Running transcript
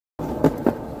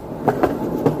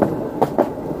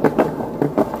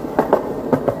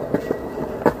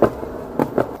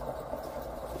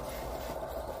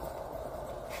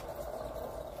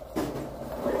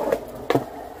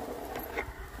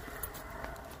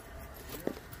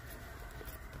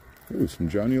Ooh, some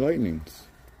Johnny Lightnings.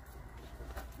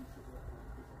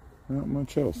 Not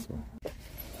much else though.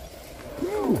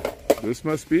 Woo! This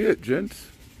must be it, gents.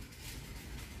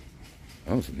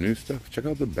 Oh, some new stuff. Check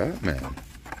out the Batman.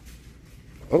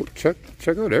 Oh, check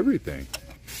out everything.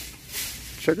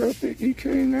 Check out the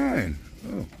EK9.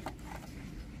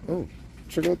 Oh,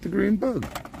 check out the green bug.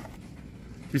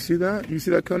 You see that? You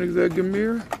see that Koenigsegg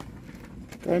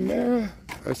Chimera?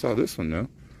 I saw this one though.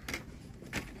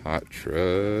 Hot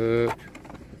truck.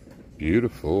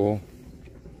 Beautiful.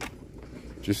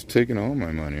 Just taking all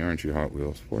my money, aren't you, Hot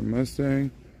Wheels? Ford Mustang.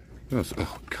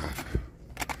 Oh God.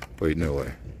 Wait, no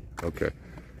way. Okay.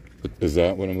 Is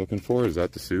that what I'm looking for? Is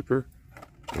that the Super?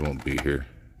 It won't be here.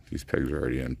 These pegs are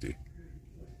already empty.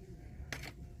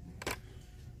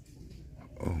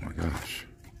 Oh my gosh.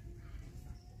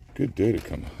 Good day to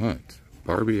come hunt.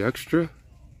 Barbie Extra?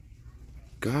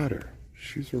 Got her.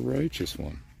 She's a righteous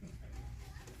one.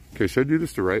 Okay, should I do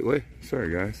this the right way?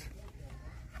 Sorry, guys.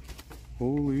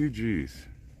 Holy jeez.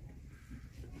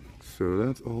 So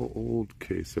that's all old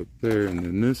case up there, and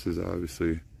then this is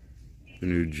obviously the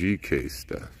new G case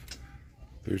stuff.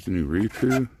 There's the new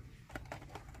Ripu.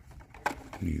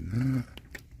 Need that.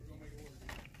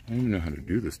 I don't even know how to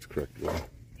do this the correct way.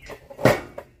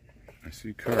 I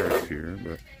see cars here,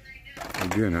 but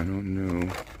again, I don't know.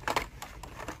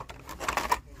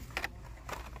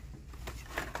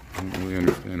 I don't really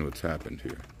understand what's happened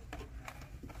here.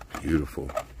 Beautiful.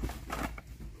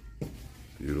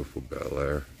 Beautiful Bel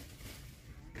Air.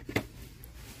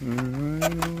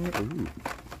 Ooh.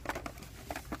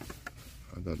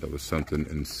 I thought that was something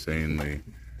insanely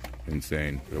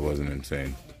insane, but it wasn't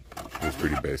insane. It was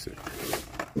pretty basic.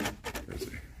 Let's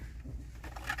see.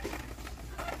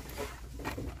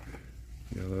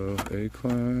 Yellow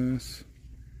A-Class.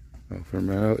 Alfa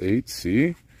Romeo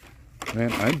 8C.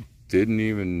 Man, I didn't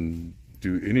even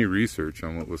do any research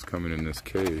on what was coming in this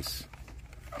case.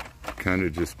 Kind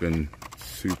of just been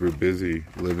super busy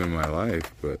living my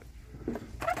life, but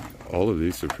all of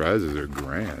these surprises are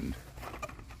grand.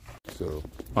 So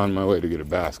on my way to get a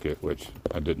basket, which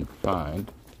I didn't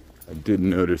find, I did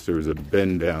notice there was a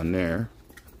bin down there.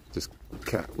 This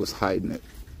cat was hiding it.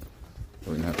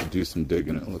 We're gonna have to do some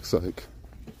digging, it looks like.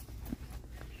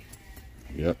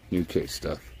 Yep, new case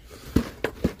stuff.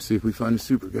 See if we find a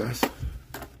Super, guys.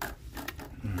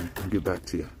 Alright, I'll get back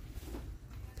to you.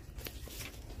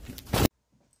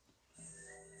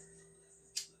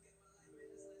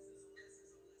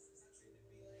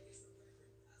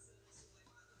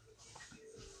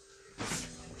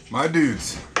 My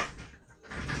dudes.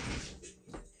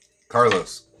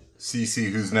 Carlos, CC,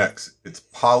 who's next? It's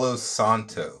Palo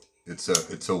Santo. It's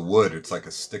a wood. It's like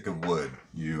a stick of wood.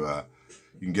 You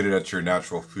can get it at your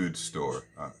natural food store.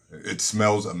 It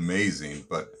smells amazing,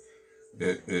 but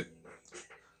it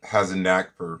has a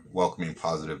knack for welcoming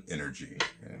positive energy,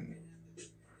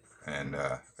 and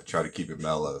I try to keep it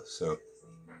mellow. So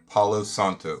Palo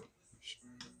Santo.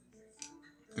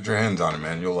 Get your hands on it,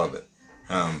 man. You'll love it.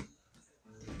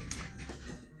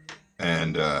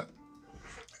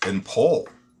 And Pole,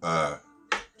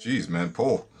 geez, man,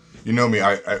 Pole. You know me,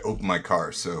 I open my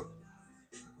cars, so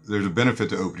there's a benefit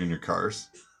to opening your cars.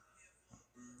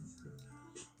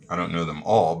 I don't know them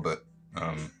all, but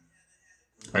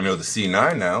I know the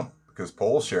C9 now because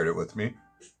Pole shared it with me.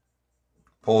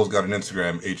 Pole's got an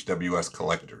Instagram, HWS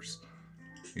Collectors.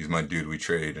 He's my dude. We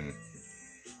trade, and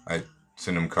I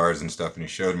send him cars and stuff, and he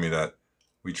showed me that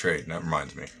we trade, and that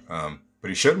reminds me. But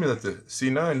he showed me that the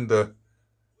C9, the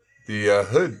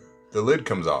hood, the lid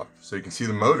comes off, so you can see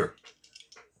the motor.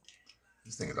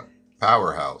 This thing is a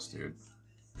powerhouse, dude.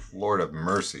 Lord have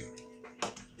mercy.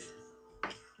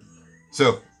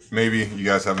 So maybe you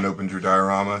guys haven't opened your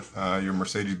diorama, your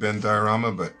Mercedes-Benz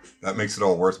diorama, but that makes it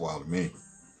all worthwhile to me.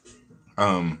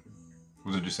 What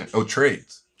was I just saying? Oh,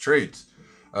 trades,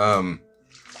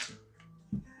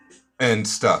 and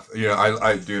stuff. You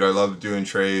know, dude, I love doing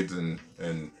trades and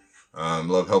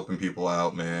love helping people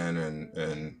out, man,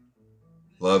 and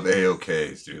love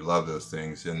AOKs, dude. Love those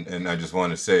things. And I just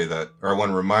want to say that, or I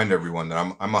want to remind everyone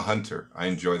that I'm a hunter. I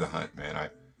enjoy the hunt, man.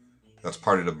 That's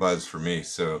part of the buzz for me.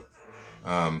 So,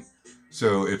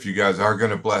 so if you guys are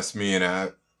gonna bless me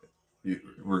and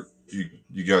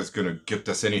you guys gonna gift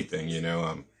us anything, you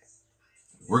know,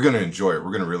 we're gonna enjoy it.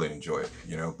 We're gonna really enjoy it,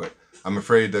 you know. But I'm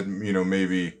afraid that, you know,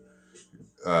 maybe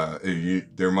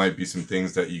there might be some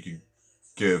things that you could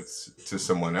give to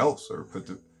someone else, or put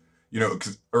the, you know,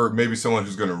 or maybe someone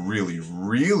who's going to really,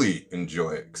 really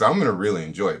enjoy it. Because I'm going to really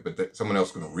enjoy it, but someone else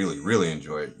is going to really, really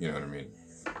enjoy it. You know what I mean?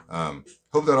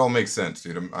 Hope that all makes sense,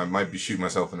 dude. I might be shooting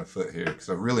myself in the foot here because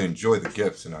I really enjoy the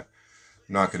gifts, and I'm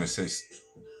not going to say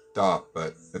stop,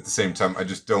 but at the same time, I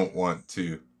just don't want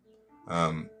to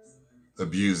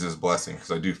abuse this blessing,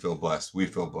 because I do feel blessed. We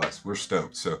feel blessed. We're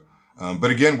stoked. So, but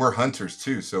again, we're hunters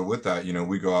too. So with that, you know,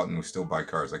 we go out and we still buy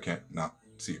cars. I can't not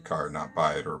see a car, not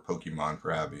buy it, or a Pokemon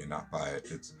for Abby and not buy it.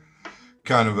 It's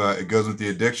kind of, it goes with the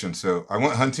addiction. So I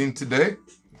went hunting today,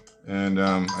 and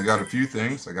I got a few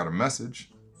things. I got a message.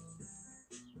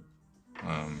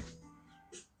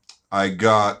 I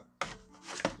got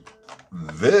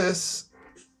this.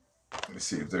 Let me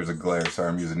see if there's a glare. Sorry,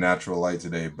 I'm using natural light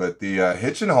today. But the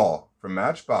Hitch and Haul from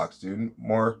Matchbox, dude.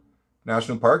 More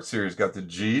National Park Series. Got the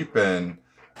Jeep and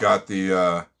got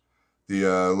the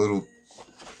little...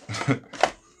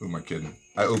 Who am I kidding?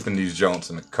 I opened these joints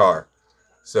in the car.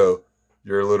 So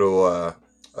your little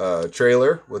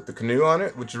trailer with the canoe on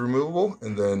it, which is removable.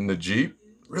 And then the Jeep.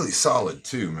 Really solid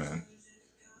too, man.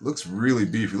 Looks really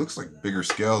beefy. Looks like bigger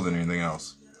scale than anything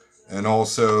else. And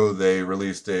also they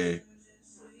released a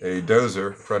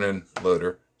dozer, front end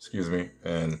loader, excuse me.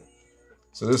 And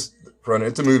so this front,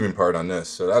 it's a moving part on this.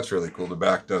 So that's really cool. The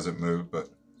back doesn't move, but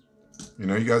you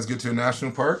know, you guys get to a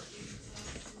national park.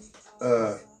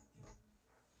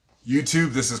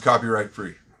 YouTube, this is copyright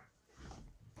free.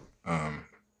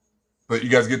 But you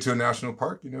guys get to a national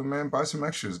park, you know, man, buy some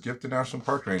extras. Gift a National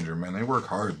Park Ranger, man. They work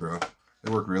hard, bro.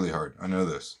 They work really hard. I know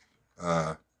this.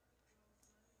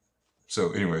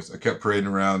 So anyways, I kept parading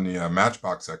around the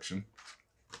Matchbox section.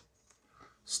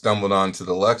 Stumbled onto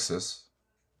the Lexus.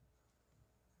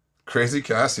 Crazy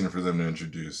casting for them to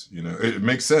introduce. You know, it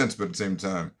makes sense, but at the same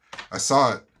time, I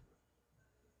saw it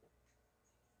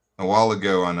a while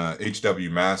ago on HW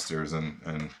Masters, and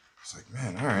it's like,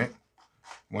 man, all right.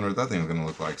 Wonder what that thing was going to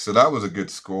look like. So that was a good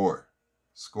score.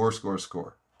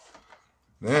 Score.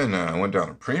 Then I went down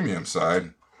to premium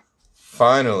side.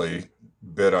 Finally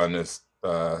bid on this,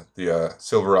 the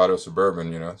Silverado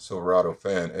Suburban, you know, Silverado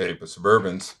fan. Hey, but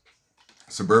Suburbans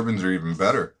are even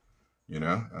better, you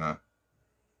know.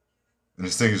 And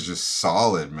this thing is just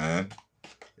solid, man.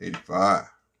 85.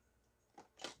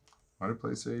 Why did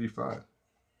play say 85?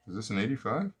 Is this an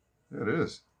 85? Yeah, it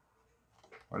is.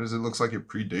 Why does it look like it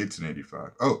predates an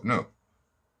 85? Oh, no.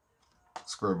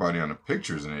 Square body on the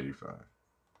picture is an 85.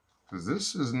 Because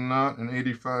this is not an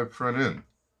 85 front end.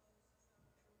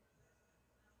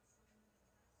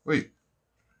 Wait.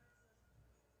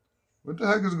 What the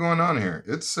heck is going on here?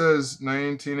 It says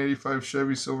 1985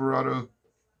 Chevy Silverado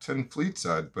 10 fleet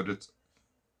side, but it's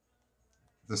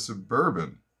the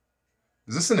Suburban.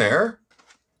 Is this an error?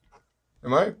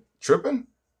 Am I tripping?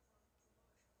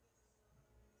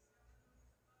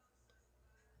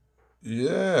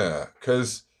 Yeah,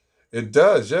 because it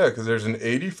does. Yeah, because there's an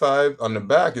 85 on the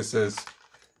back. It says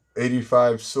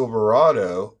 85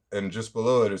 Silverado, and just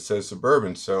below it, it says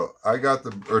Suburban. So I got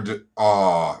the, or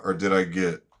did I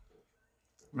get,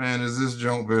 man, is this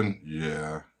junk been,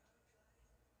 yeah.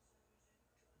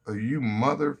 Oh, you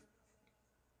mother,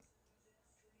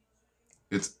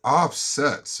 it's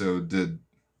offset. So did,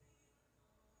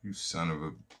 you son of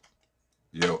a,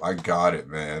 yo, I got it,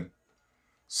 man.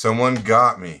 Someone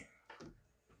got me.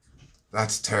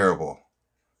 That's terrible.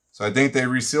 So I think they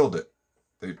resealed it.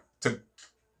 They took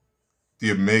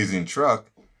the amazing truck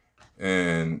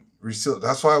and resealed.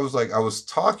 That's why I was like, I was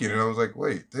talking and I was like,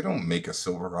 wait, they don't make a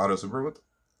Silverado Suburban.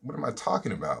 What am I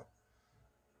talking about?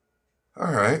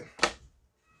 All right.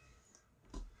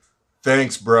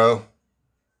 Thanks, bro.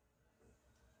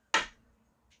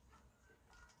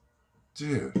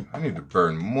 Dude, I need to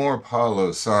burn more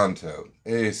Palo Santo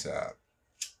ASAP.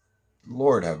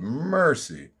 Lord have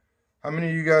mercy. How many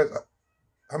of you guys,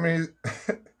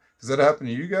 does that happen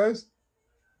to you guys?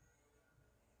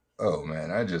 Oh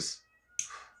man, I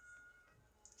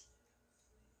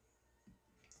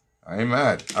ain't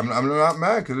mad. I'm not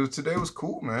mad because today was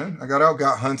cool, man. I got out,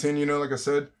 got hunting, you know, like I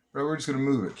said, bro, we're just going to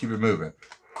move it, keep it moving.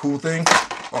 Cool thing,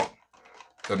 oh,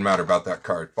 doesn't matter about that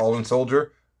card. Fallen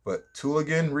Soldier, but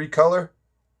Tooligan recolor,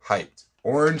 hyped.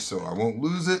 Orange, so I won't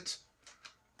lose it,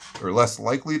 or less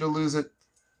likely to lose it.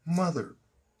 Mother.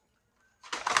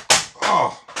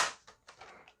 Oh.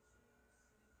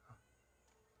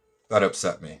 That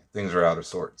upset me. Things are out of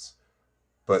sorts.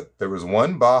 But there was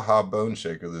one Baja Bone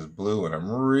Shaker, this blue, and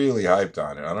I'm really hyped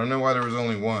on it. I don't know why there was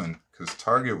only one, because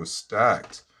Target was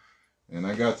stacked. And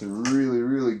I got to really,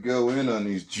 really go in on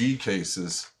these G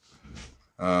cases.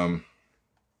 Looks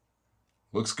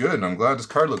good, and I'm glad this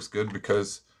card looks good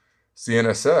because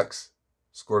CNSX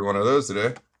scored one of those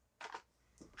today.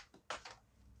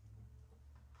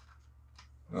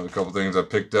 Another couple things I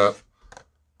picked up.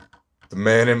 The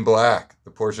Man in Black,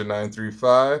 the Porsche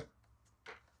 935.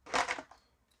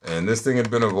 And this thing had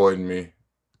been avoiding me.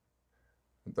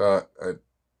 I thought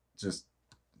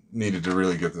needed to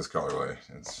really get this colorway.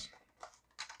 It's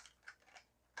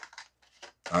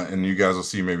and you guys will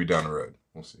see maybe down the road.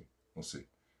 We'll see. We'll see.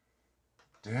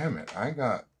 Damn it! I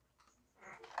got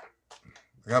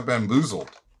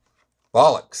bamboozled.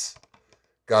 Bollocks.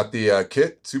 Got the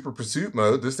kit Super Pursuit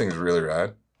mode. This thing's really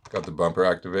rad. Got the bumper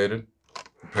activated.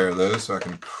 A pair of those so I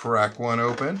can crack one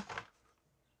open.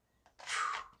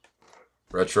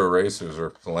 Retro racers are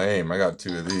flame. I got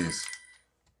 2 of these.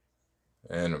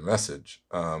 And a message.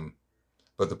 But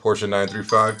the Porsche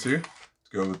 935 too. Let's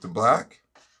go with the black.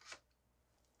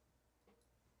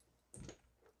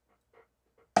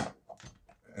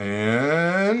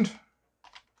 And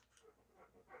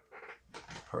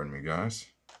pardon me, guys.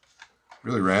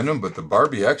 Really random, but the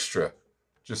Barbie Extra.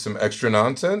 Just some extra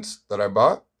nonsense that I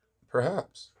bought,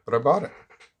 perhaps. But I bought it.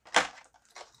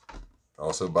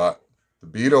 Also bought the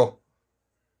Beetle.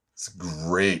 It's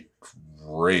great,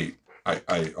 great.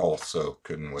 I also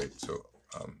couldn't wait. So,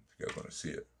 if you guys want to see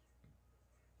it.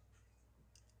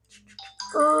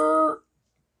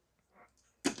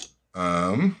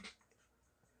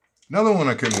 Another one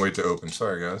I couldn't wait to open.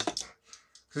 Sorry, guys.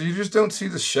 Because you just don't see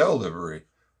the shell livery.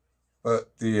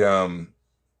 But the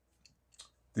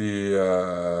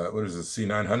what is it,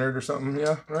 C900 or something?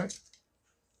 Yeah, right?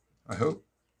 I hope.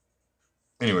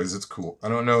 Anyways, it's cool. I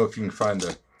don't know if you can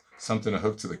find something to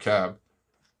hook to the cab.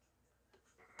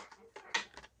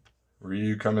 Were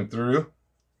you coming through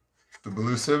the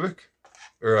Blue Civic?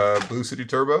 Or Blue City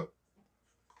Turbo?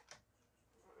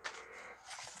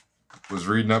 Was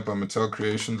reading up on Mattel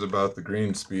Creations about the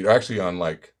Green Speed. Actually on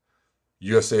like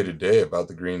USA Today about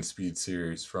the Green Speed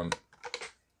series from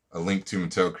a link to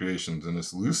Mattel Creations, and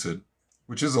this Lucid,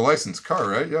 which is a licensed car,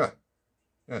 right? Yeah.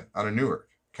 Yeah, out of Newark,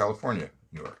 California,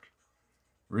 Newark.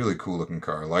 Really cool looking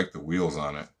car. I like the wheels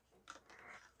on it.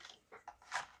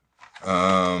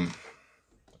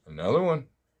 Another one.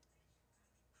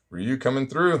 Ryu coming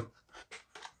through.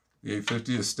 The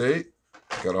 850 Estate.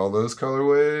 Got all those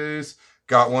colorways.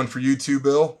 Got one for you too,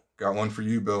 Bill. Got one for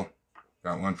you, Bill.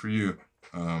 Got one for you.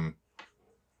 And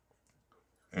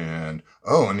the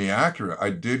Acura. I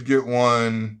did get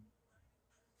one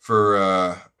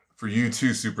for you too,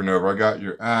 Supernova. I got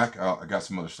your Ac. Oh, I got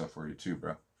some other stuff for you too,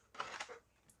 bro.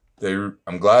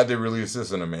 I'm glad they released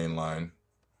this in a main line.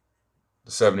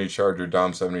 The 70 Charger,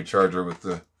 Dom 70 Charger with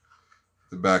the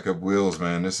backup wheels,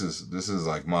 man. This is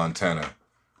like Montana.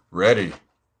 Ready.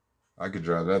 I could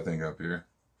drive that thing up here.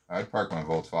 I'd park my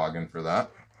Volkswagen for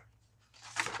that.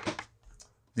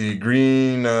 The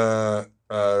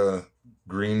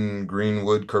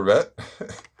Greenwood Corvette.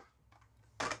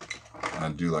 I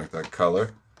do like that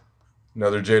color.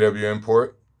 Another JW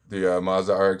import. The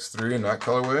Mazda RX-3 in that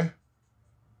colorway.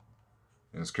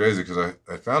 And it's crazy because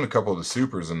I found a couple of the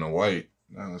Supers in the white.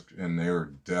 And they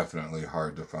were definitely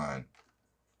hard to find.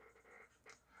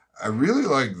 I really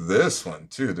like this one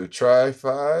too. The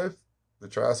Tri-5. The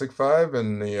Triassic 5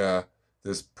 and the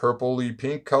this purpley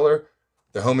pink color.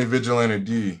 The homie Vigilante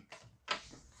D.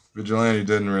 Vigilante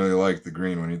didn't really like the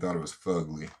green one. He thought it was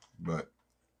fugly. But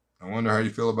I wonder how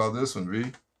you feel about this one,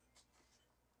 V.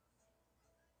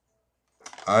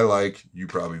 I like, you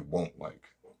probably won't like.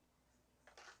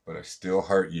 But I still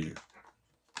heart you.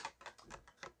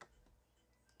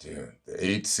 Dude, the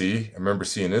 8C. I remember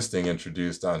seeing this thing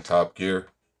introduced on Top Gear.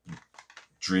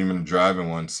 Dreaming of driving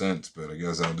one since, but I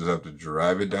guess I'll just have to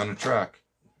drive it down the track.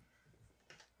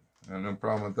 I have no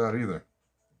problem with that either.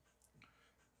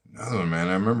 Another one, man.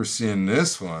 I remember seeing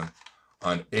this one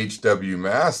on HW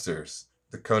Masters.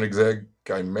 The Koenigsegg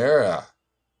Chimera.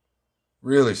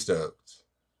 Really stoked.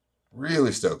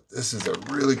 Really stoked. This is a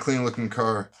really clean looking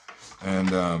car.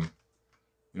 And, I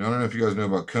don't know if you guys know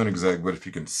about Koenigsegg, but if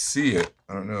you can see it,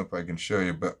 I don't know if I can show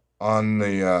you, but on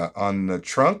the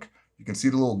trunk, you can see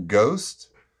the little ghost,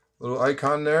 little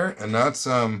icon there, and that's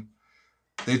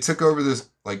they took over this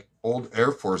like old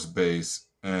Air Force base,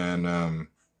 and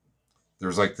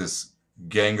there's like this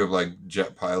gang of like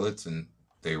jet pilots, and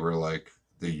they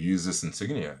used this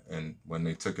insignia, and when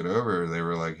they took it over, they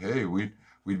were like, hey, we'd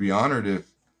be honored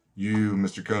if you,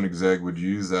 Mr. Koenigsegg, would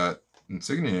use that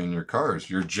insignia in your cars,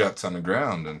 your jets on the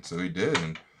ground. And so he did.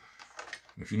 And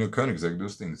if you know Koenigsegg,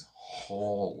 those things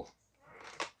haul.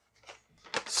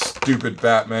 Stupid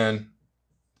Batman.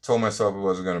 Told myself I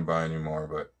wasn't going to buy anymore,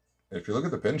 but if you look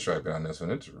at the pinstriping on this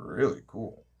one, it's really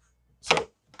cool. So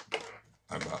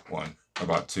I bought one. I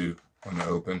bought two. One to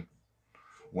open,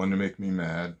 one to make me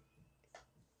mad.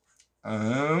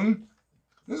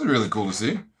 This is really cool to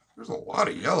see. There's a lot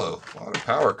of yellow, a lot of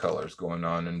power colors going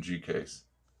on in G-Case.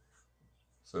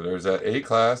 So there's that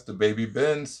A-Class, the baby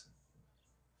Benz.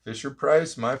 Fisher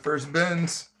Price, my first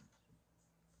Benz.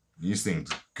 These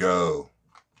things go.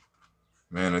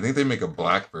 Man, I think they make a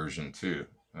black version too.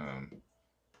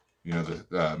 You know,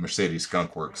 the Mercedes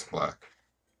Skunk Works black.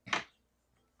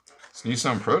 This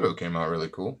Nissan Proto came out really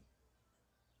cool.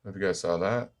 I don't know if you guys saw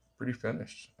that. Pretty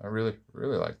finished. I really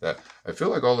like that. I feel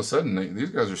like all of a sudden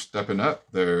these guys are stepping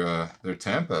up their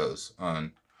tempos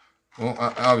on. Well,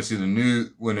 obviously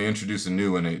when they introduce a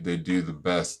new one, they do the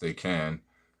best they can,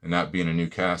 and that being a new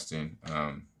casting.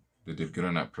 They did good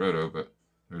on that Proto, but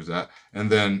there's that. And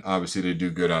then obviously they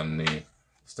do good on the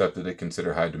stuff that they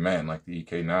consider high demand, like the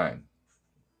EK9.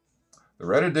 The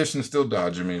red edition is still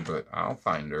dodging me, but I'll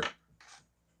find her.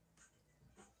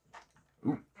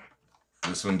 Ooh,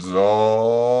 this one's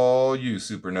all you,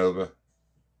 Supernova.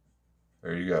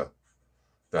 There you go.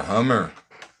 The Hummer.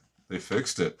 They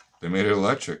fixed it. They made it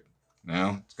electric.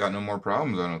 Now it's got no more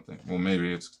problems, I don't think. Well,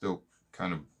 maybe it's still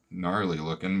kind of gnarly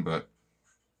looking, but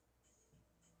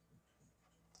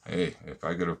hey, if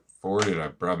I could afford it,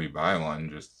 I'd probably buy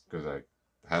one just because I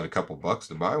had a couple bucks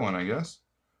to buy one, I guess.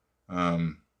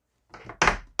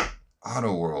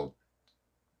 Auto World.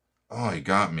 Oh, he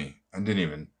got me. I didn't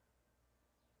even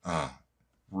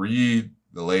read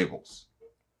the labels.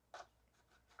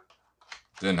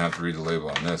 Didn't have to read the label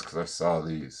on this because I saw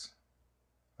these.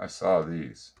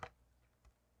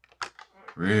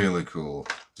 Really cool.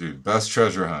 Dude, best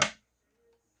treasure hunt.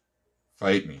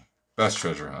 Fight me. Best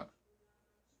treasure hunt.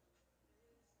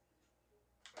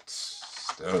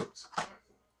 Stoked.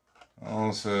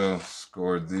 Also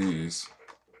scored these.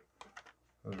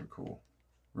 Those are cool.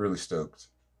 Really stoked.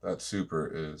 That Super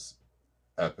is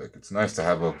epic. It's nice to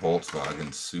have a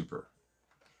Volkswagen Super.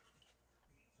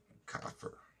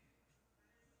 Copper.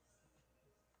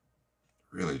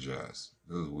 Really jazz.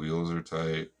 Those wheels are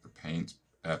tight. The paint's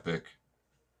epic.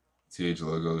 TH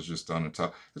logo is just on the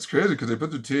top. It's crazy because they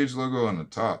put the TH logo on the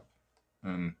top,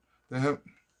 and they've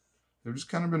just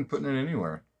kind of been putting it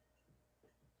anywhere.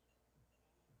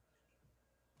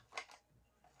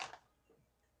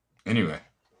 Anyway,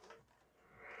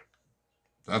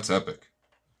 that's epic.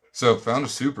 So found a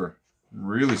Super.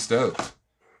 Really stoked.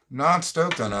 Not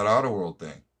stoked on that Auto World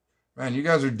thing. Man, you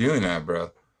guys are doing that,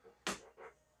 bro.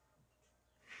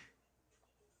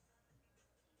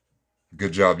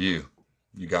 Good job, you.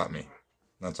 You got me.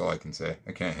 That's all I can say.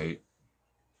 I can't hate.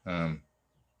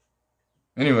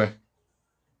 Anyway,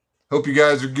 hope you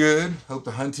guys are good. Hope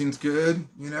the hunting's good,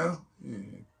 you know.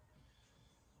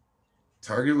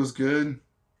 Target was good.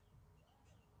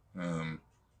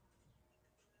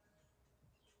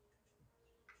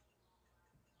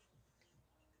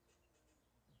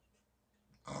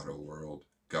 Auto World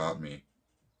got me.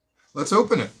 Let's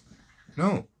open it.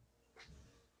 No.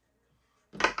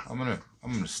 I'm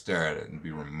gonna stare at it and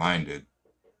be reminded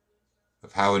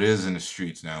of how it is in the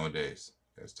streets nowadays.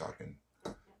 You guys talking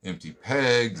empty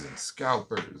pegs and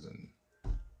scalpers, and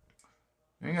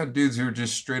you got dudes who are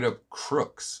just straight up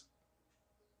crooks.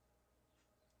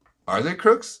 Are they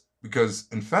crooks? Because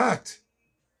in fact,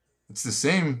 it's the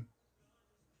same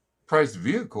priced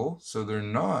vehicle, so they're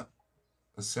not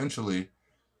essentially.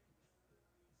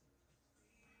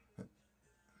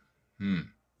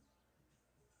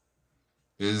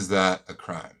 Is that a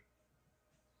crime?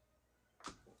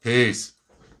 Peace.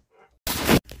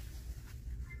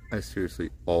 I seriously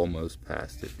almost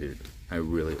passed it, dude. I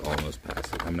really almost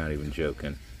passed it. I'm not even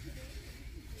joking.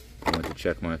 I went to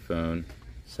check my phone,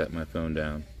 set my phone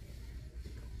down.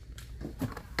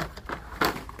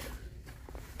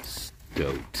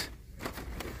 Stoked.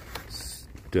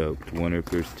 Stoked. Wonder if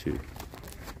there's two.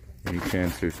 Any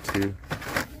chance there's two?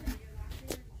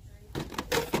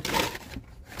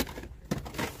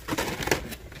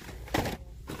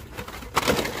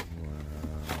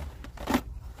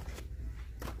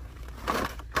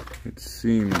 It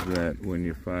seems that when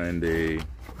you find a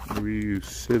reused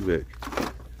Civic,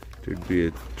 there'd be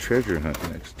a treasure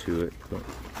hunt next to it. But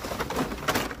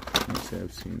let's say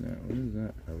I've seen that. What is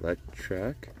that?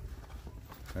 Electrac?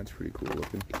 That's pretty cool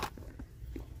looking.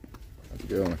 How's it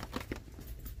going?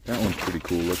 That one's pretty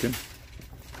cool looking.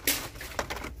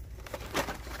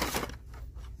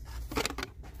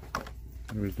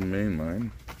 There's the main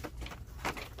line.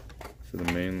 So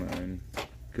the main line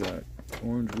got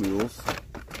orange wheels.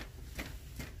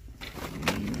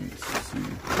 Let's see.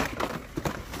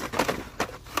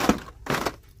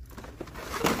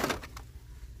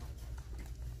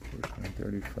 First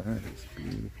 135 is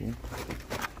beautiful.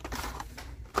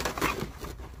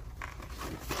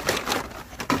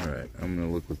 Alright, I'm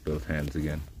gonna look with both hands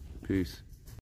again. Peace.